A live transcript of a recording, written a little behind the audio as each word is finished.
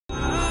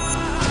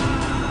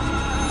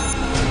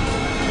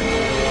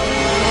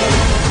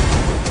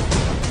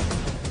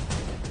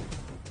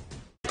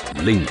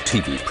Link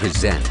TV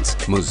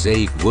presents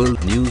Mosaic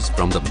World News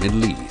from the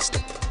Middle East.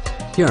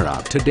 Here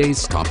are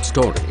today's top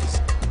stories.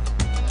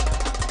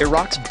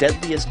 Iraq's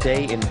deadliest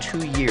day in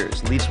 2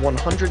 years leaves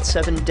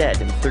 107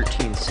 dead in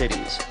 13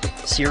 cities.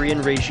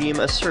 Syrian regime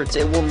asserts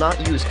it will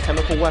not use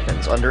chemical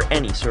weapons under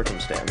any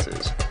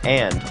circumstances.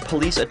 And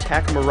police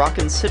attack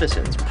Moroccan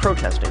citizens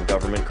protesting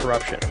government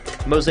corruption.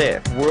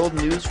 Mosaic World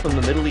News from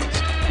the Middle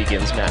East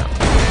begins now.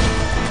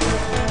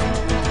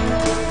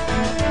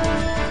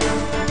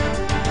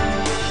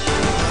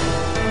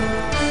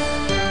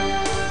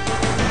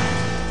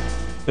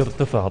 The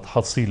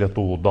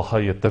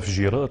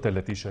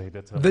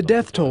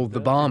death toll of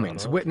the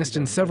bombings witnessed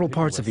in several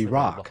parts of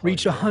Iraq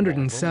reached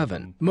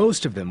 107.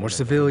 Most of them were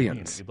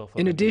civilians.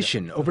 In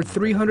addition, over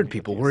 300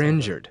 people were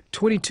injured.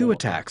 22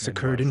 attacks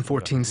occurred in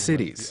 14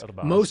 cities.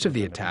 Most of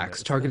the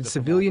attacks targeted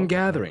civilian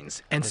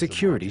gatherings and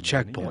security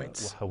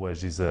checkpoints.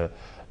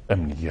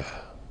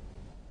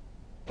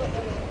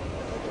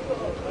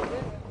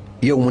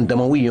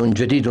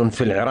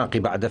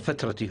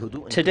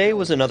 Today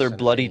was another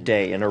bloody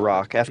day in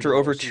Iraq after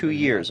over 2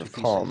 years of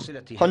calm.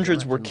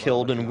 Hundreds were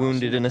killed and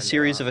wounded in a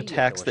series of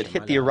attacks that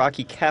hit the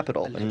Iraqi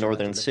capital and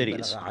northern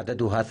cities. The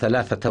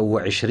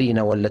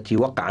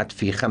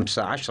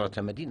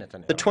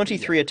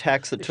 23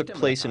 attacks that took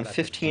place in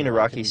 15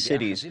 Iraqi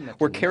cities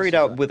were carried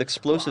out with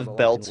explosive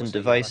belts and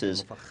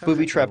devices,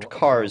 booby-trapped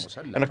cars,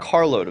 and a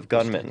carload of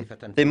gunmen.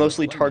 They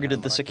mostly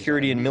targeted the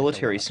security and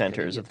military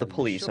centers of the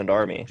police and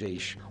army.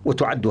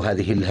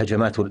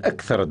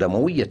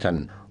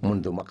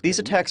 These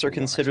attacks are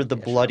considered the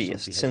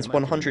bloodiest since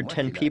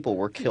 110 people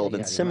were killed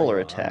in similar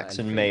attacks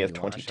in May of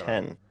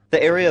 2010.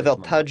 The area of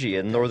al-Taji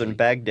in northern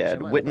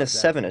Baghdad witnessed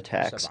 7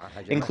 attacks,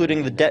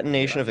 including the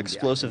detonation of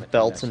explosive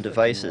belts and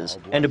devices,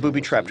 and a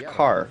booby-trapped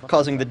car,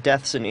 causing the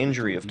deaths and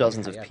injury of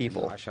dozens of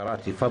people.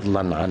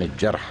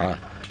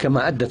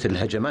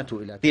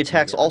 The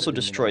attacks also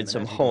destroyed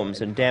some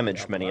homes and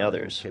damaged many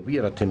others.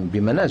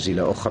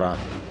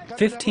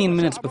 15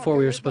 minutes before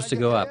we were supposed to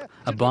go up,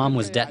 a bomb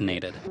was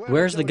detonated.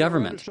 Where's the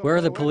government? Where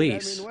are the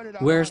police?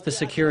 Where's the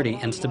security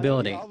and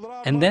stability?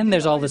 And then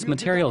there's all this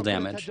material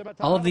damage.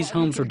 All of these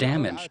homes were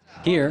damaged.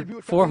 Here,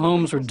 4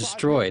 homes were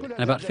destroyed,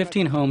 and about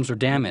 15 homes were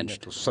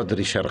damaged.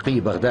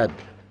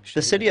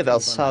 The city of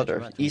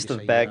al-Sadr, east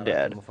of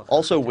Baghdad,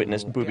 also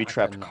witnessed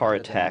booby-trapped car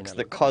attacks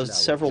that caused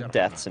several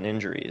deaths and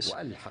injuries.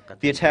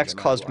 The attacks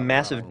caused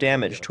massive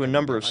damage to a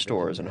number of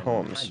stores and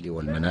homes.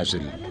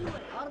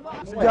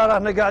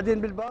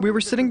 We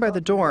were sitting by the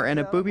door and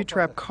a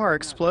booby-trapped car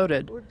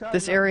exploded.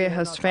 This area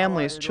has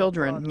families,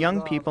 children,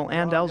 young people,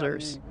 and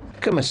elders.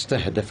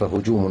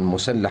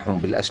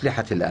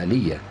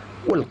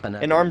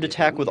 An armed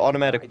attack with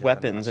automatic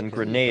weapons and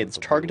grenades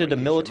targeted a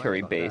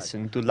military base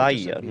in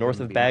Dulayya,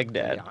 north of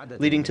Baghdad,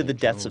 leading to the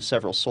deaths of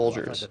several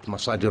soldiers.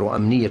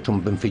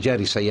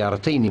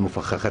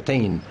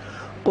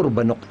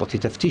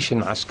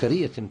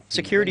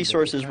 Security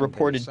sources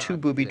reported 2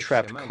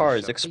 booby-trapped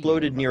cars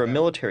exploded near a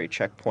military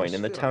checkpoint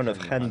in the town of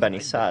Khan Bani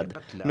Sad,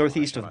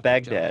 northeast of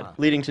Baghdad,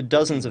 leading to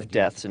dozens of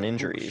deaths and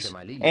injuries.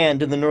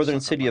 And in the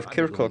northern city of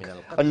Kirkuk,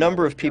 a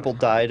number of people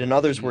died and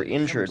others were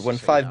injured when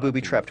 5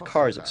 booby-trapped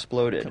cars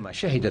exploded.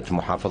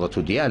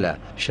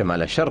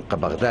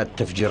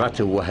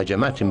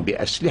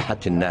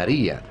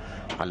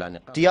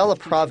 Diyala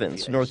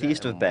province,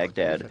 northeast of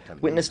Baghdad,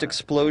 witnessed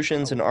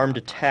explosions and armed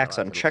attacks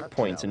on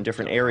checkpoints in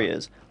different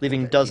areas,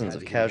 leaving dozens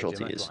of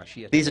casualties.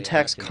 These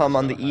attacks come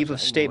on the eve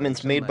of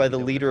statements made by the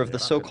leader of the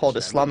so-called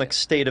Islamic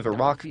State of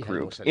Iraq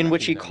group, in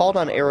which he called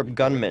on Arab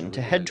gunmen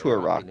to head to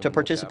Iraq to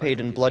participate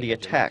in bloody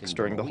attacks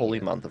during the holy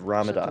month of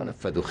Ramadan.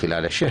 This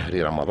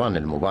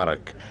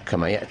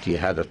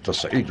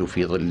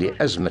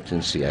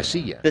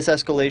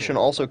escalation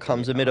also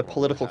comes amid a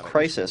political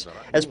crisis,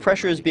 as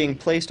pressure is being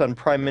placed on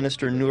Prime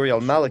Minister Nouri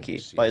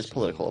al-Maliki by his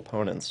political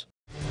opponents.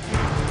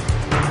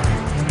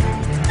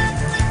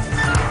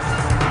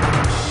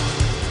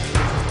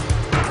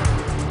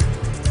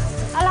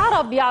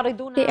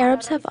 The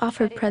Arabs have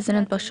offered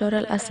President Bashar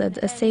al-Assad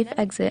a safe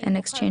exit in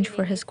exchange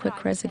for his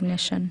quick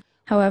resignation.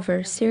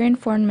 However, Syrian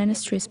Foreign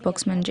Ministry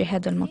spokesman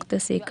Jihad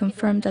al-Maqdisi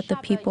confirmed that the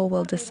people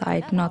will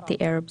decide, not the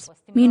Arabs.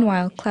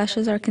 Meanwhile,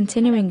 clashes are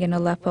continuing in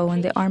Aleppo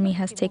and the army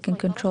has taken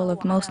control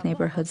of most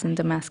neighborhoods in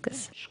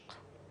Damascus.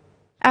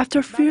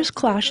 After fierce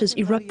clashes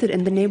erupted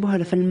in the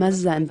neighborhood of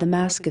al-Mazza in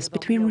Damascus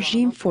between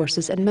regime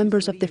forces and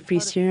members of the Free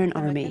Syrian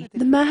Army,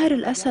 the Maher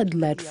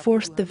al-Assad-led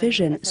 4th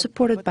Division,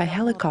 supported by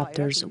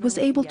helicopters, was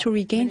able to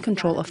regain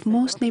control of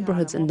most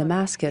neighborhoods in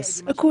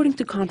Damascus, according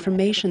to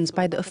confirmations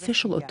by the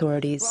official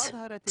authorities.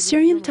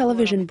 Syrian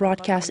television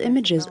broadcast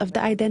images of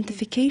the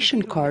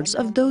identification cards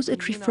of those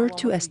it referred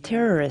to as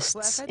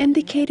terrorists,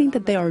 indicating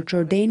that they are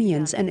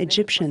Jordanians and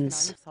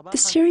Egyptians. The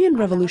Syrian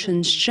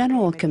Revolution's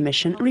General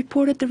Commission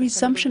reported the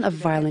resumption of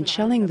violent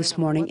shelling this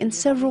morning in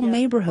several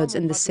neighborhoods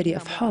in the city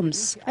of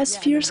Homs, as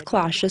fierce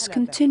clashes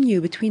continue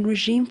between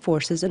regime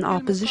forces and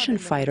opposition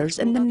fighters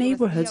in the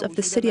neighborhoods of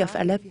the city of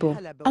Aleppo.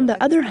 On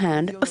the other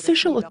hand,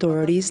 official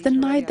authorities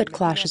denied that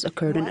clashes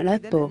occurred in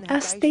Aleppo,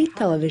 as state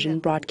television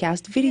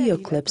broadcast video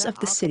clips of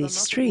the city's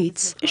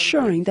streets,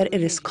 assuring that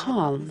it is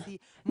calm.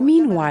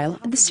 Meanwhile,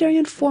 the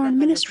Syrian Foreign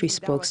Ministry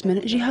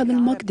spokesman Jihad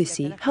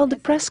al-Maqdisi held a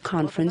press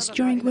conference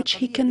during which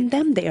he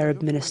condemned the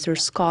Arab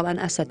minister's call on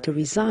Assad to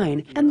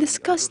resign and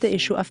discussed the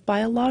issue of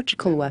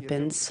biological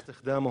weapons.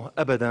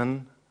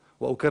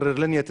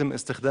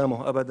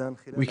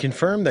 We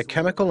confirm that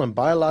chemical and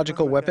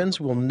biological weapons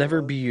will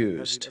never be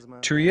used.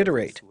 To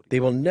reiterate,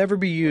 they will never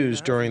be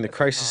used during the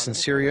crisis in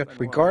Syria,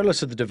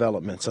 regardless of the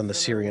developments on the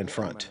Syrian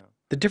front.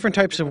 The different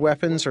types of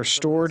weapons are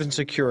stored and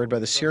secured by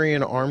the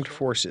Syrian armed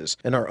forces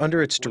and are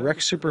under its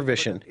direct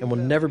supervision and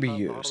will never be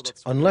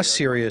used, unless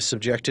Syria is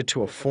subjected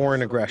to a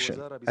foreign aggression.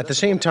 At the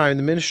same time,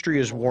 the ministry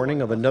is warning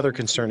of another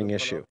concerning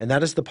issue, and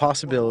that is the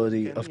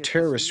possibility of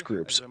terrorist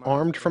groups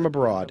armed from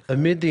abroad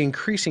amid the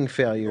increasing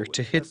failure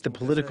to hit the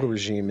political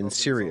regime in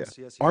Syria,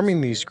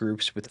 arming these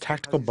groups with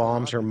tactical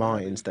bombs or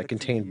mines that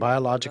contain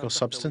biological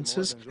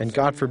substances and,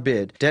 God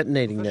forbid,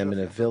 detonating them in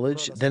a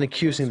village, then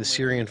accusing the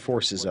Syrian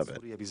forces of it.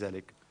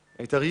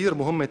 The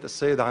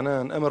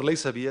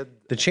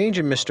change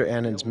in Mr.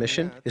 Annan's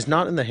mission is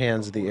not in the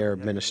hands of the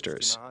Arab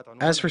ministers.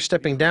 As for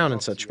stepping down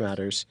in such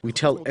matters, we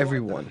tell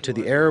everyone, to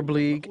the Arab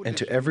League and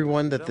to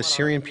everyone, that the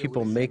Syrian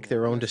people make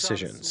their own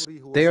decisions.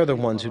 They are the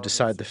ones who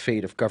decide the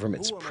fate of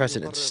governments,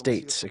 presidents,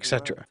 states,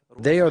 etc.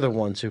 They are the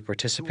ones who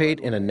participate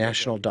in a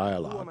national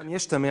dialogue.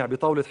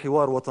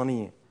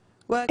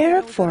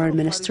 Arab foreign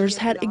ministers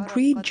had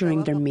agreed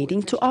during their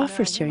meeting to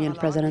offer Syrian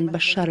President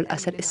Bashar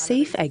al-Assad a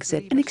safe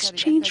exit in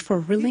exchange for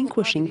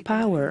relinquishing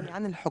power.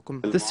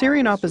 The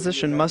Syrian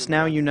opposition must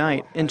now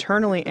unite,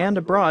 internally and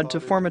abroad, to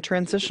form a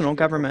transitional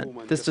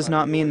government. This does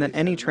not mean that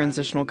any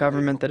transitional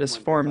government that is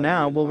formed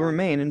now will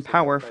remain in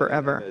power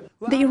forever.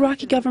 The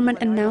Iraqi government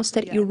announced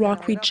that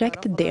Iraq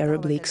rejected the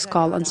Arab League's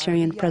call on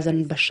Syrian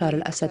President Bashar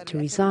al-Assad to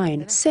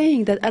resign,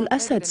 saying that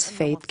al-Assad's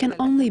fate can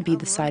only be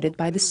decided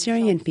by the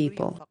Syrian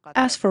people.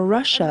 As for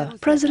Russia,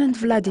 President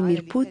Vladimir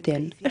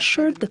Putin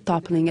assured that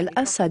toppling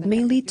al-Assad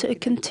may lead to a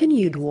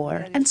continued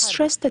war and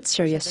stressed that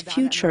Syria's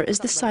future is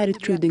decided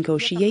through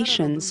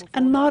negotiations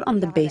and not on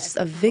the basis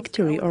of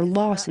victory or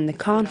loss in the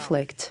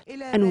conflict.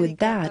 And with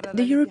that,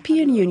 the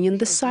European Union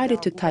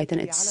decided to tighten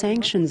its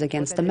sanctions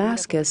against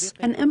Damascus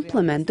and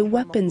implement the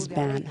weapons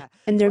ban.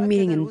 In their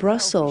meeting in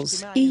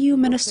Brussels, EU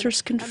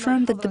ministers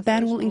confirmed that the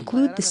ban will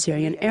include the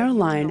Syrian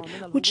airline,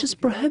 which is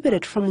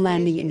prohibited from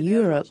landing in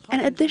Europe,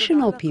 and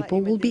additional people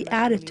will be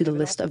added to the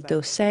list of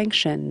those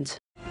sanctioned.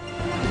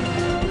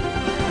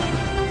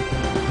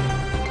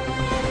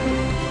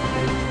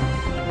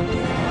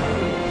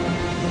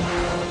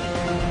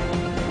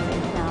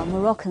 Now,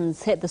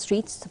 Moroccans hit the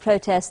streets to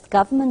protest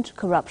government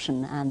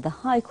corruption and the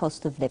high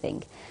cost of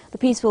living. The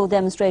peaceful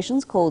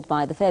demonstrations called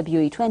by the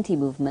February 20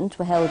 movement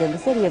were held in the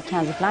city of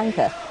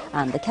Casablanca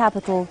and the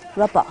capital,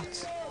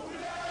 Rabat.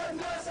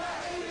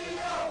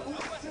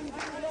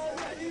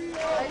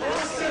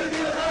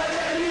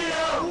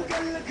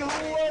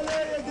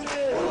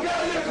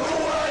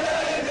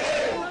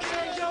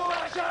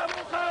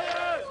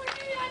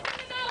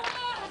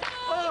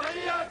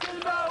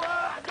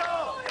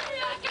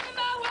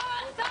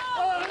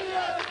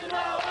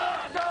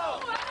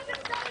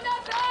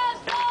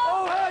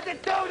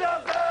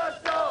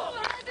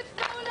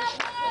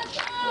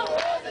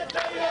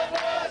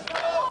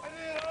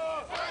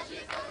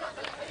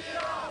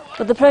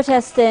 But the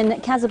protests in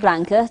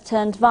Casablanca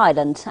turned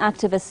violent.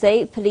 Activists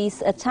say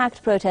police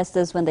attacked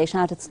protesters when they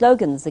shouted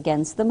slogans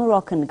against the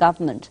Moroccan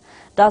government.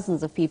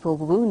 Dozens of people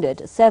were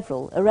wounded,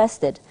 several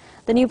arrested.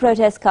 The new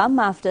protests come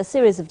after a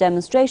series of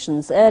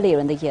demonstrations earlier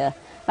in the year.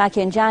 Back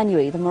in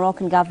January, the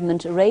Moroccan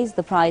government raised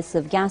the price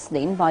of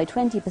gasoline by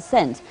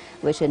 20%,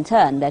 which in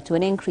turn led to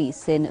an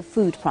increase in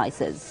food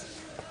prices.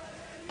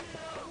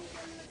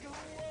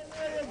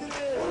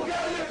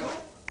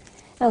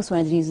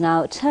 Elsewhere in the news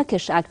now,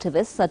 Turkish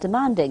activists are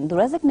demanding the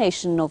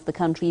resignation of the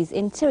country's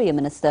interior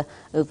minister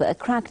over a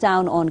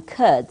crackdown on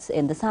Kurds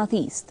in the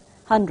southeast.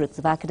 Hundreds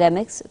of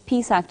academics,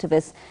 peace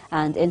activists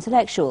and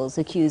intellectuals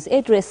accuse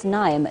Idris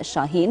Naim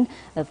Shahin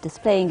of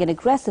displaying an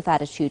aggressive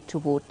attitude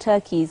toward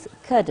Turkey's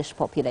Kurdish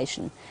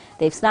population.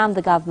 They've slammed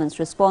the government's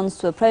response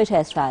to a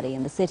protest rally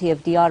in the city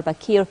of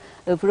Diyarbakir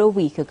over a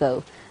week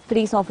ago.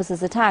 Police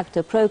officers attacked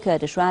a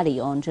pro-Kurdish rally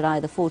on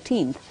July the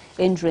 14th,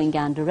 injuring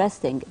and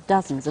arresting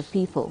dozens of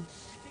people.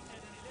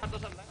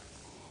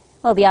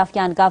 Well, the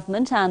Afghan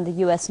government and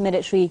the US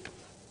military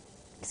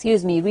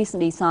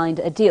recently signed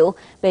a deal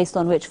based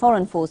on which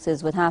foreign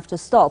forces would have to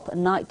stop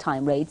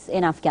nighttime raids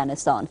in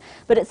Afghanistan.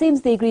 But it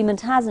seems the agreement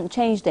hasn't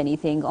changed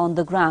anything on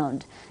the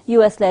ground.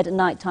 US-led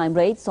nighttime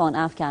raids on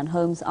Afghan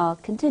homes are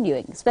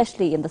continuing,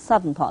 especially in the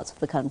southern parts of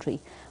the country.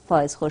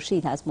 Faiz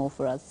Khurshid has more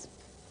for us.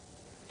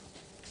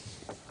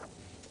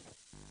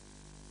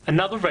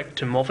 Another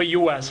victim of a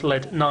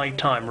US-led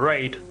nighttime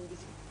raid.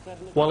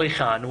 Wali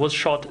Khan was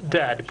shot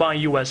dead by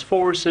US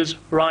forces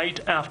right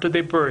after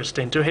they burst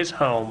into his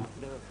home.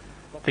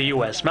 The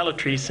US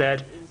military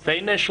said they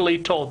initially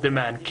thought the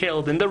man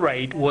killed in the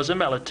raid was a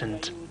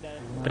militant,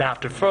 but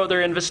after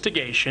further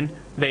investigation,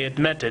 they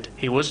admitted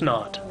he was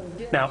not.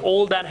 Now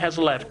all that has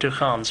left to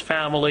Khan's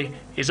family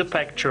is a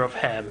picture of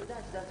him.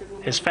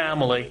 His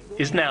family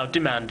is now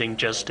demanding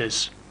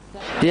justice.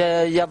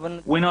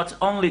 We not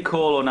only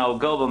call on our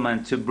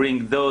government to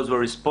bring those who are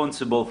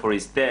responsible for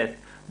his death,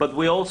 but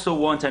we also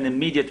want an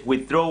immediate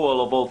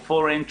withdrawal of all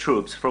foreign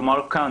troops from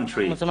our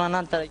country.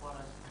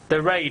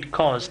 The raid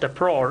caused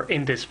uproar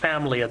in this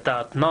family at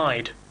that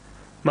night.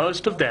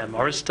 Most of them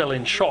are still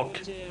in shock.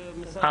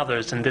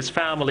 Others in this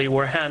family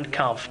were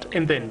handcuffed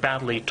and then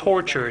badly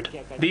tortured.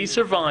 These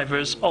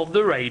survivors of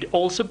the raid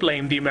also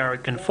blame the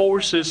American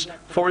forces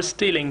for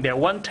stealing their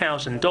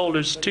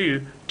 $1,000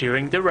 too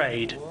during the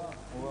raid.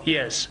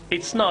 Yes,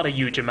 it's not a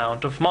huge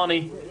amount of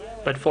money,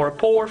 but for a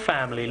poor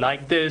family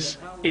like this,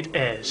 it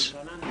is.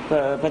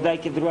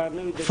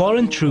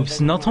 Foreign troops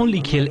not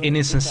only kill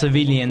innocent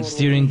civilians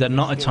during the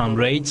nighttime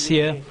raids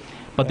here,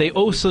 but they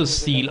also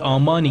steal our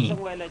money.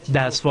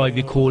 That's why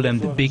we call them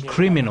the big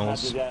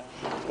criminals.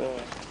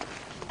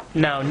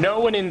 Now, no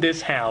one in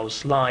this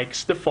house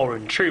likes the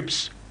foreign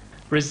troops.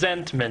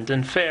 Resentment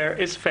and fear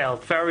is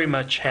felt very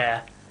much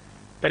here.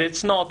 But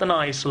it's not an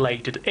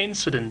isolated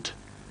incident.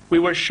 We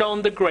were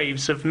shown the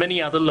graves of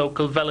many other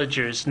local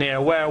villagers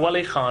near where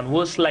Wali Khan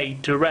was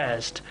laid to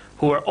rest,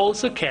 who were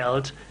also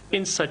killed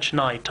in such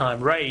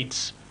nighttime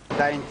raids.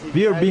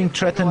 We are being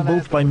threatened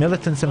both by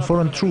militants and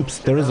foreign troops.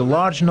 There is a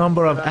large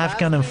number of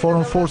Afghan and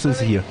foreign forces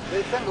here,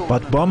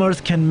 but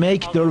bombers can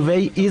make their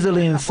way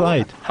easily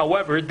inside.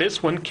 However,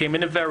 this one came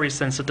in a very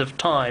sensitive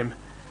time.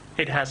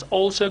 It has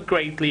also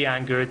greatly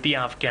angered the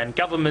Afghan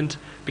government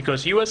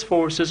because US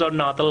forces are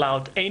not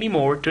allowed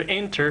anymore to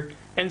enter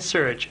and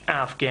search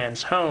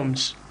Afghans'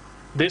 homes.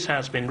 This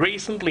has been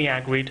recently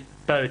agreed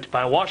both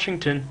by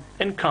Washington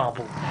and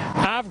Kabul.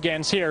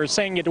 Afghans here are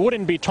saying it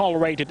wouldn't be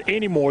tolerated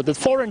anymore that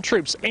foreign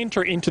troops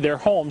enter into their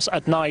homes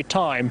at night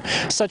time.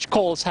 Such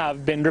calls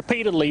have been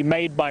repeatedly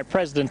made by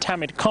President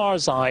Hamid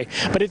Karzai,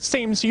 but it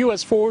seems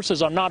US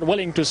forces are not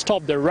willing to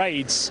stop their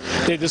raids.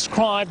 They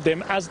describe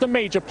them as the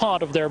major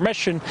part of their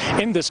mission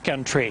in this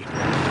country.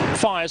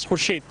 Faiz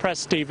Khurshid,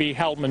 Press TV,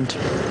 Helmand.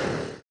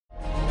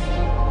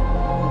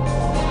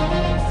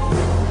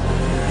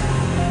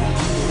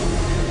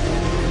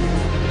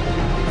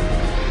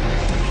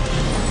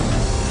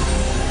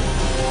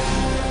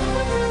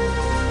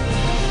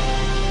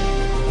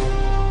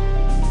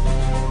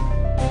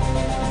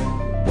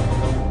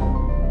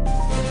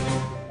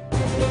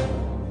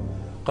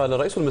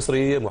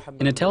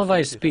 In a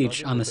televised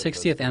speech on the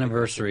 60th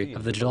anniversary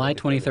of the July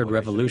 23rd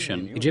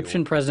revolution,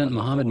 Egyptian President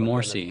Mohamed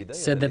Morsi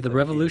said that the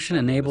revolution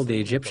enabled the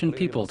Egyptian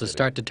people to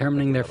start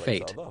determining their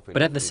fate.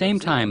 But at the same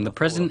time, the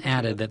president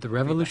added that the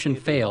revolution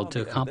failed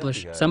to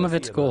accomplish some of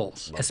its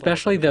goals,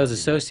 especially those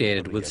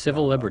associated with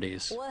civil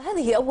liberties.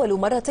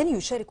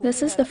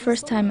 This is the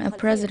first time a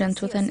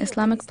president with an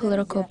Islamic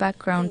political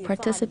background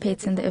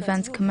participates in the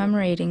events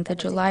commemorating the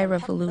July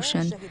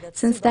Revolution,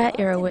 since that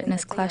era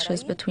witnessed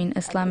clashes between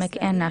Islamic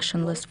and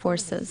nationalist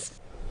forces.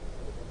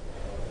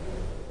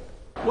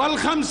 The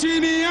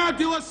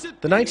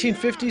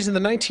 1950s and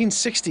the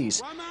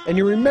 1960s. And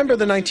you remember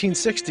the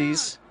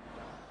 1960s.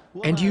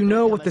 And you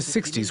know what the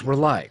 60s were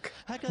like.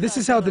 This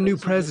is how the new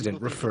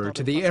president referred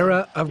to the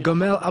era of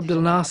Gamal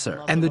Abdel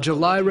Nasser and the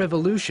July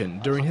Revolution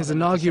during his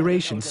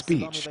inauguration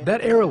speech.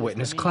 That era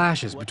witnessed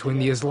clashes between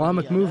the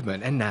Islamic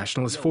movement and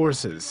nationalist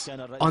forces.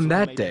 On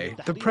that day,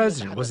 the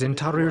president was in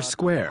Tahrir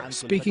Square,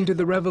 speaking to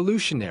the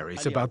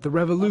revolutionaries about the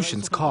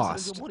revolution's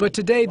cost. But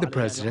today the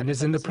president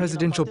is in the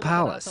presidential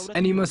palace,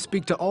 and he must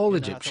speak to all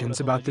Egyptians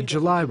about the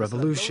July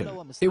Revolution.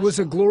 It was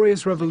a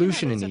glorious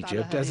revolution in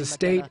Egypt as a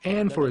state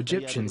and for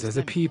Egyptians as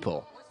a people.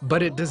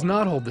 But it does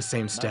not hold the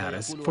same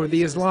status for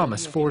the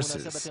Islamist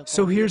forces.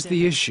 So here's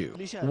the issue.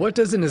 What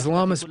does an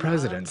Islamist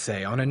president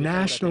say on a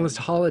nationalist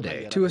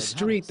holiday to a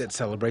street that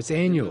celebrates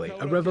annually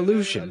a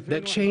revolution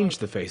that changed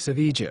the face of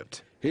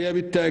Egypt? The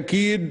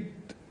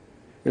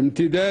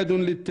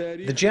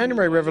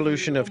January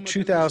Revolution of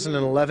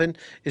 2011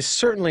 is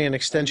certainly an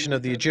extension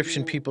of the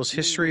Egyptian people's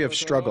history of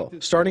struggle,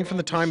 starting from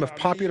the time of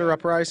popular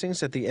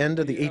uprisings at the end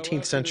of the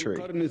 18th century.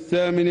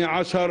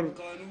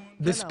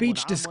 The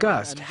speech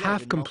discussed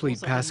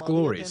half-complete past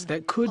glories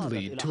that could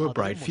lead to a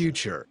bright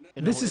future.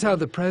 This is how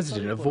the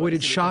president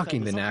avoided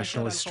shocking the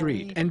nationalist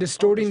street and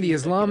distorting the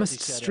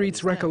Islamist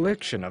street's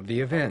recollection of the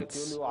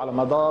events.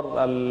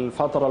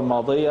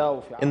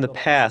 In the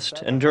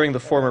past, and during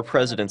the former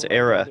president's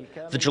era,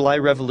 the July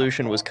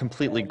Revolution was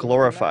completely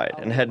glorified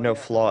and had no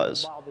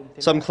flaws.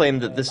 Some claim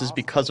that this is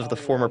because of the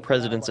former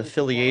president's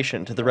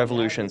affiliation to the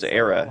revolution's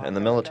era and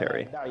the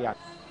military.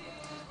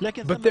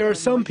 But there are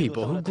some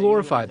people who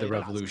glorify the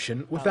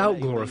revolution without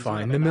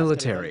glorifying the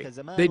military.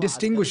 They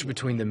distinguish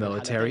between the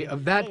military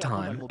of that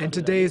time and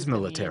today's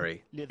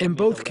military. In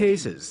both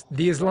cases,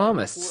 the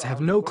Islamists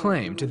have no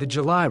claim to the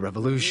July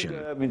Revolution.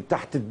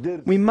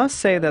 We must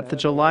say that the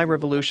July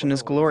Revolution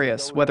is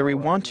glorious, whether we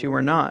want to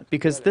or not,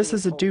 because this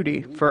is a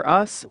duty for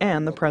us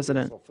and the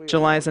President.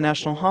 July is a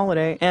national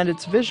holiday, and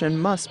its vision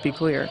must be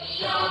clear.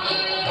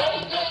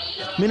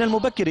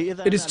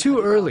 It is too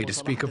early to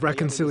speak of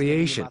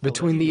reconciliation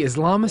between the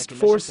Islamist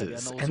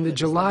forces and the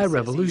July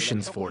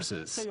Revolution's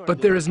forces.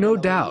 But there is no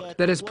doubt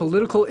that as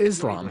political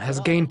Islam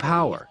has gained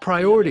power,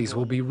 priorities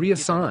will be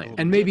reassigned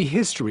and maybe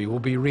history will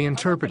be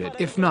reinterpreted,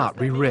 if not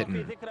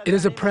rewritten. It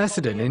is a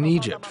precedent in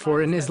Egypt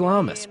for an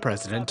Islamist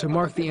president to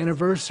mark the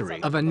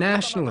anniversary of a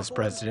nationalist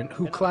president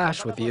who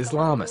clashed with the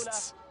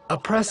Islamists. A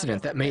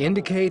precedent that may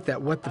indicate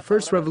that what the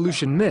first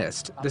revolution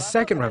missed, the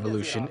second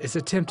revolution is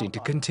attempting to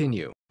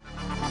continue.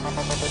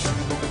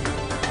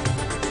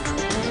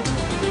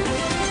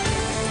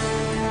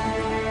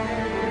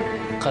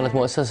 قالت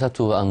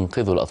مؤسسة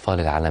أنقذوا الأطفال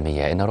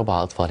العالمية إن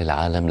ربع أطفال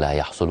العالم لا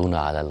يحصلون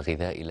على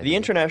الغذاء. The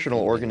international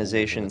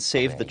organization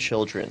Save the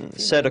Children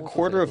said a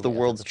quarter of the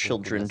world's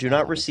children do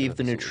not receive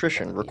the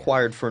nutrition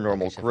required for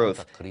normal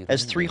growth,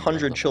 as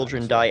 300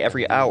 children die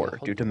every hour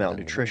due to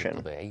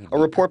malnutrition. A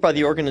report by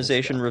the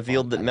organization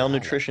revealed that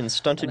malnutrition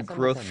stunted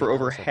growth for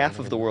over half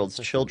of the world's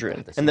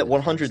children, and that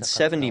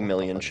 170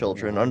 million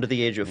children under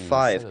the age of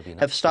 5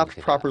 have stopped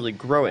properly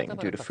growing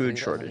due to food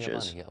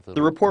shortages.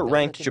 The report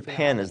ranked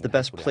Japan as the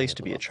best place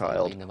to be a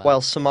child, while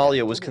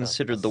Somalia was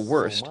considered the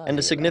worst, and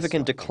a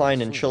significant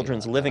decline in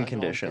children's living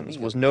conditions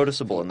was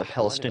noticeable in the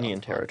Palestinian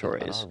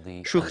territories.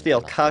 Shukhti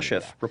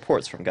al-Kashif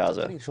reports from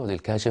Gaza.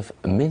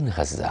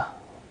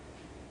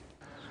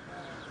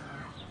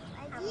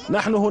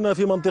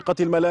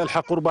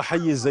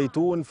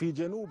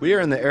 We are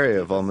in the area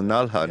of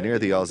Al-Manalha near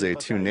the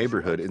Al-Zaytun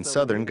neighborhood in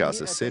southern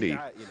Gaza City.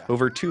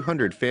 Over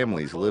 200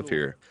 families live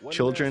here.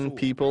 Children,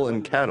 people,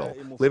 and cattle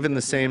live in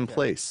the same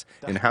place,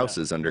 in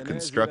houses under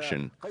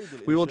construction.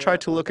 We will try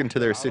to look into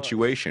their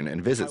situation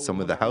and visit some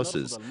of the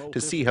houses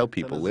to see how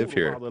people live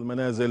here.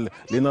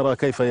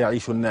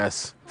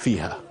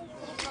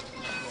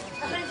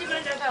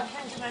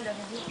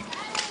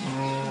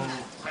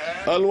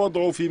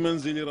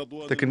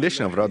 The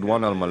condition of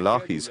Radwan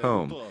al-Malahi's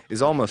home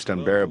is almost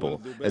unbearable,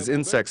 as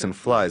insects and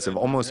flies have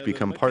almost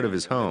become part of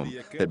his home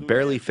that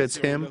barely fits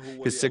him,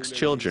 his 6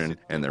 children,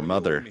 and their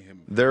mother.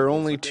 There are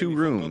only 2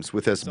 rooms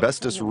with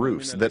asbestos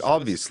roofs that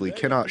obviously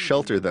cannot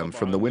shelter them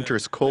from the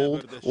winter's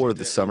cold or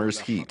the summer's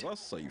heat.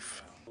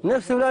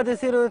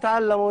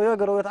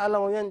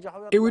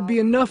 It would be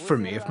enough for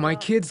me if my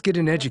kids get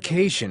an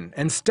education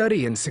and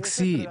study and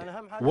succeed.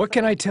 What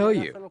can I tell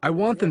you? I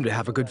want them to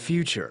have a good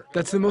future.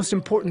 That's the most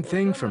important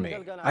thing for me.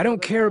 I don't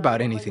care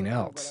about anything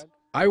else.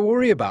 I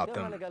worry about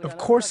them. Of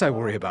course I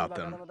worry about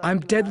them.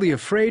 I'm deadly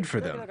afraid for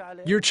them.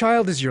 Your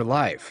child is your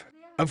life.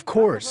 Of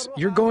course,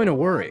 you're going to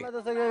worry.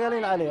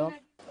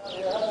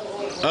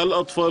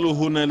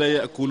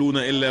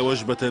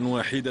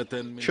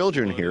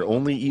 Children here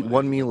only eat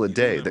 1 meal a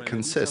day that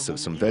consists of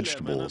some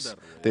vegetables.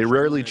 They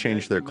rarely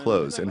change their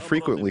clothes and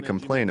frequently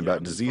complain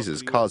about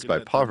diseases caused by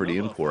poverty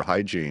and poor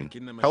hygiene.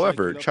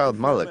 However, child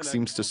Malik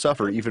seems to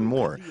suffer even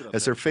more,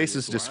 as her face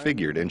is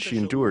disfigured and she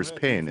endures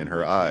pain in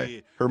her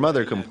eye. Her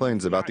mother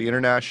complains about the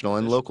international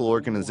and local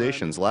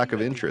organizations' lack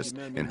of interest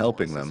in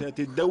helping them.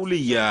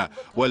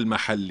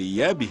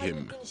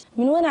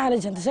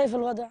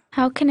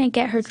 How can I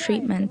get her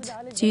treatment?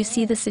 Do you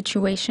see the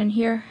situation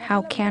here?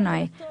 How can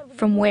I?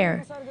 From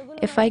where?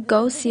 If I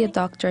go see a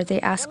doctor,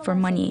 they ask for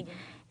money,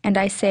 and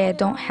I say I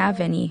don't have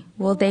any.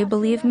 Will they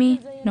believe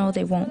me? No,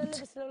 they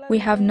won't. We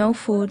have no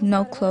food,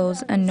 no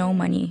clothes, and no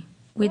money.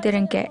 We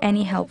didn't get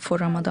any help for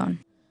Ramadan.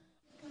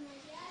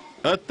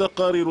 The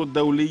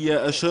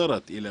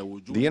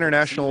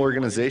international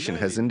organization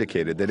has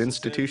indicated that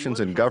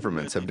institutions and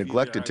governments have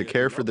neglected to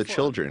care for the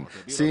children,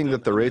 seeing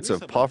that the rates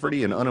of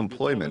poverty and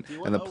unemployment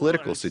and the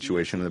political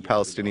situation in the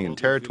Palestinian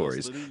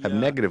territories have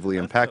negatively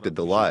impacted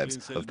the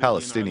lives of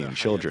Palestinian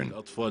children.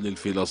 More than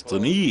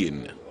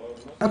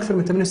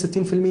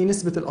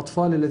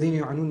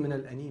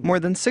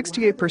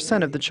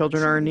 68% of the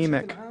children are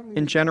anemic.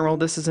 In general,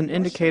 this is an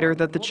indicator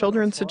that the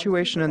children's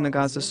situation in the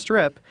Gaza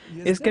Strip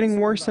is getting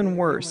worse and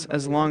worse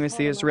as long as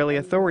the Israeli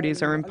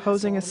authorities are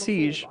imposing a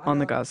siege on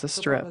the Gaza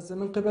Strip.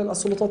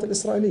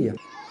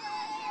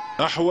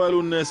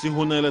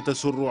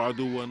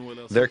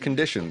 Their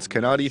conditions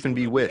cannot even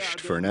be wished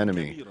for an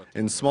enemy.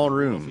 In small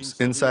rooms,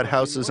 inside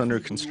houses under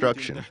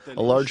construction,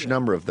 a large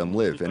number of them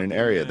live in an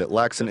area that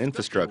lacks an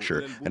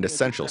infrastructure and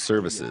essential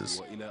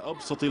services.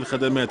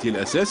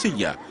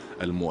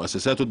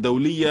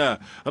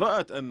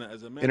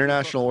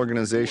 International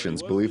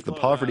organizations believe the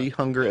poverty,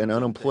 hunger, and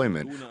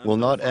unemployment will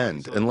not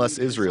end unless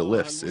Israel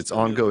lifts its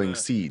ongoing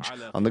siege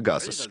on the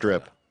Gaza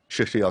Strip.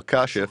 Shukhti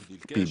al-Kashif,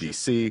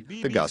 BBC,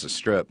 the Gaza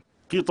Strip.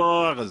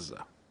 قطاع غزة.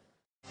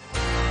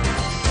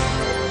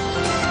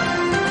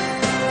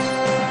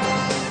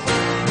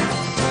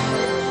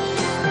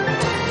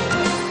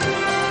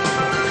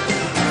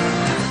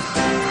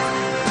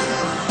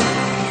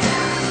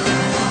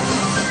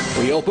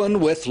 We open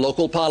with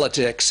local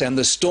politics and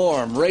the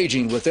storm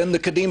raging within the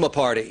Kadima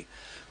party.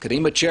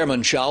 Kadima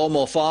chairman Shaul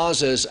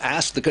Mofaz has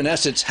asked the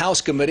Knesset's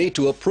House Committee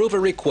to approve a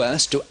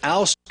request to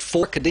oust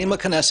 4 Kadima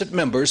Knesset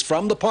members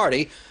from the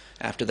party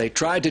after they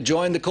tried to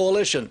join the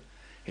coalition.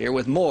 Here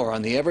with more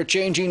on the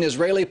ever-changing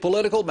Israeli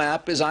political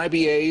map is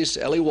IBA's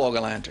Eli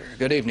Wogelanter.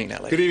 Good evening,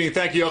 Eli. Good evening.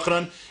 Thank you,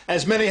 Yochanan.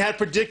 As many had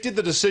predicted,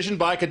 the decision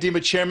by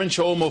Kadima chairman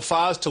Shaul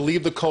Mofaz to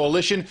leave the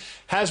coalition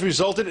has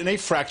resulted in a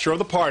fracture of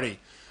the party.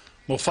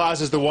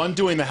 Mofaz is the one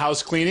doing the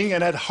house cleaning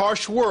and had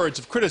harsh words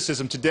of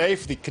criticism today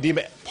for the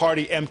Kadima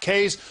party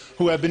MKs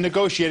who have been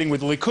negotiating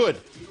with the Likud.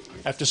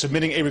 After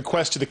submitting a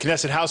request to the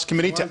Knesset House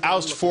Committee to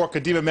oust 4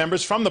 Kadima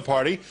members from the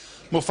party,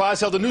 Mofaz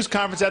held a news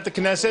conference at the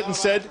Knesset and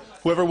said,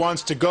 whoever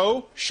wants to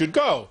go should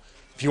go.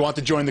 If you want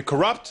to join the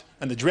corrupt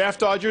and the draft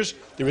dodgers,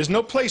 there is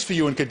no place for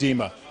you in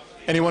Kadima.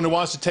 Anyone who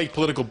wants to take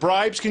political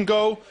bribes can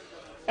go,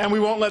 and we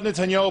won't let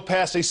Netanyahu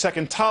pass a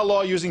second Tal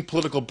law using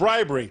political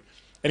bribery.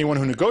 Anyone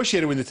who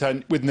negotiated with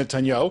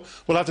Netanyahu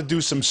will have to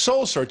do some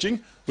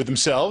soul-searching with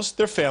themselves,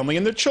 their family,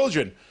 and their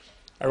children.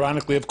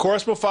 Ironically, of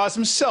course, Mofaz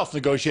himself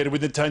negotiated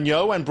with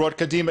Netanyahu and brought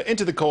Kadima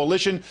into the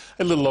coalition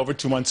a little over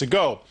 2 months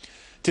ago.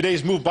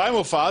 Today's move by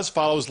Mofaz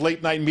follows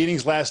late-night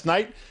meetings last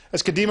night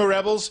as Kadima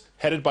rebels,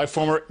 headed by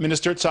former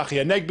Minister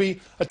Tzachi Hanegbi,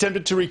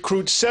 attempted to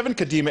recruit 7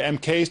 Kadima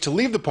MKs to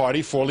leave the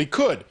party for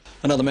Likud.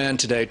 Another man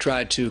today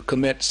tried to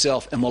commit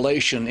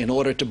self-immolation in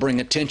order to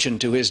bring attention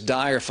to his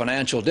dire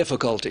financial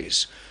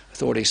difficulties.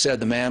 Authorities said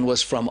the man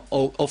was from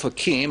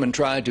Ofakim and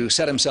tried to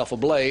set himself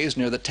ablaze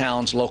near the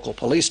town's local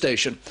police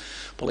station.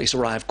 Police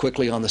arrived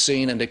quickly on the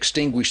scene and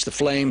extinguished the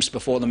flames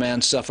before the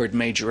man suffered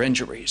major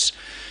injuries.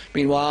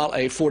 Meanwhile,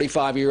 a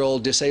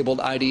 45-year-old disabled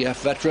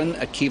IDF veteran,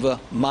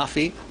 Akiva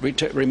Mafi,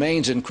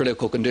 remains in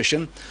critical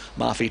condition.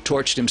 Mafi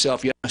torched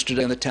himself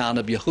yesterday in the town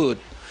of Yehud.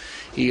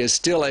 He is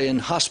still in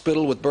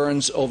hospital with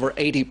burns over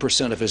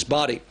 80% of his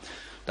body.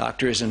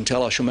 Doctors in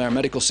Tel HaShomer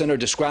Medical Center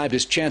described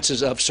his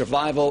chances of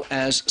survival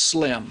as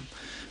slim.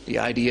 The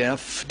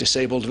IDF,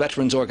 Disabled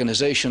Veterans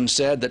Organization,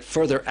 said that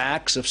further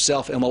acts of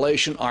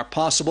self-immolation are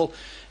possible,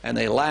 and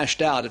they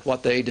lashed out at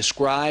what they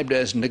described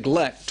as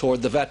neglect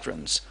toward the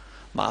veterans.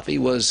 Mafi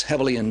was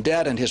heavily in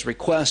debt, and his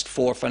request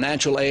for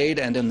financial aid,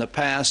 and in the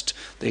past,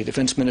 the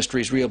Defense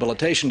Ministry's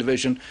Rehabilitation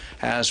Division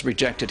has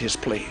rejected his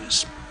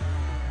pleas.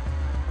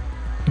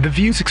 The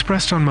views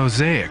expressed on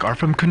Mosaic are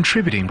from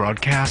contributing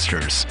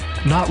broadcasters,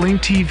 not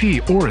Link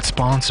TV or its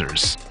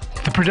sponsors.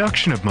 The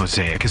production of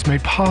Mosaic is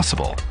made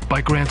possible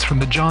by grants from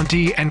the John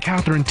D. and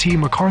Catherine T.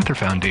 MacArthur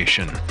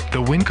Foundation,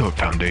 the Wincote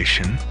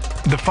Foundation,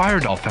 the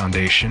Firedoll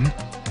Foundation,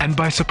 and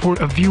by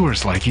support of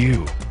viewers like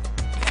you.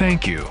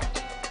 Thank you.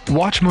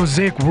 Watch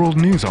Mosaic World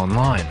News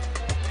online.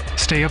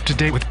 Stay up to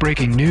date with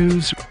breaking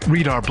news,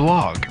 read our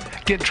blog,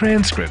 get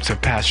transcripts of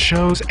past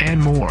shows,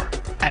 and more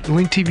at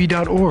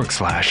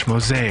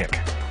linktv.org/mosaic.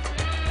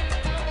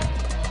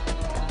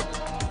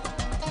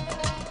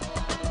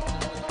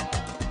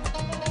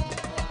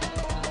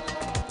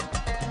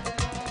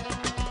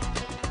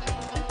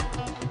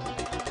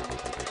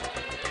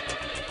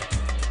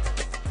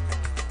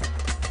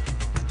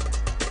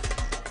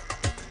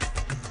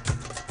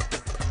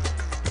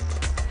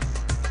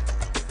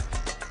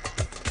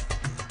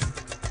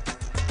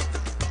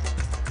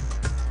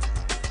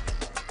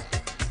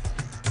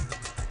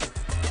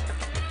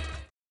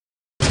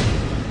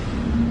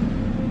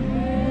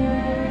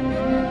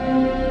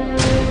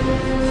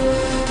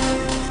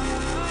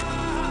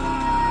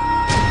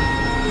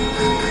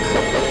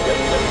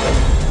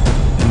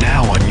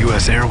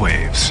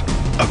 Airwaves,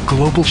 a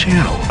global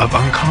channel of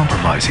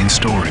uncompromising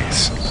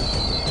stories,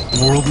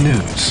 world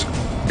news,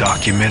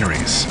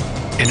 documentaries,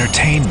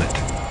 entertainment,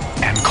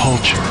 and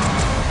culture.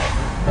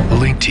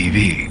 Link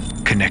TV,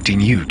 connecting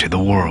you to the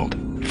world.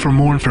 For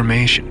more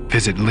information,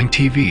 visit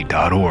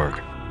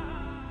linktv.org.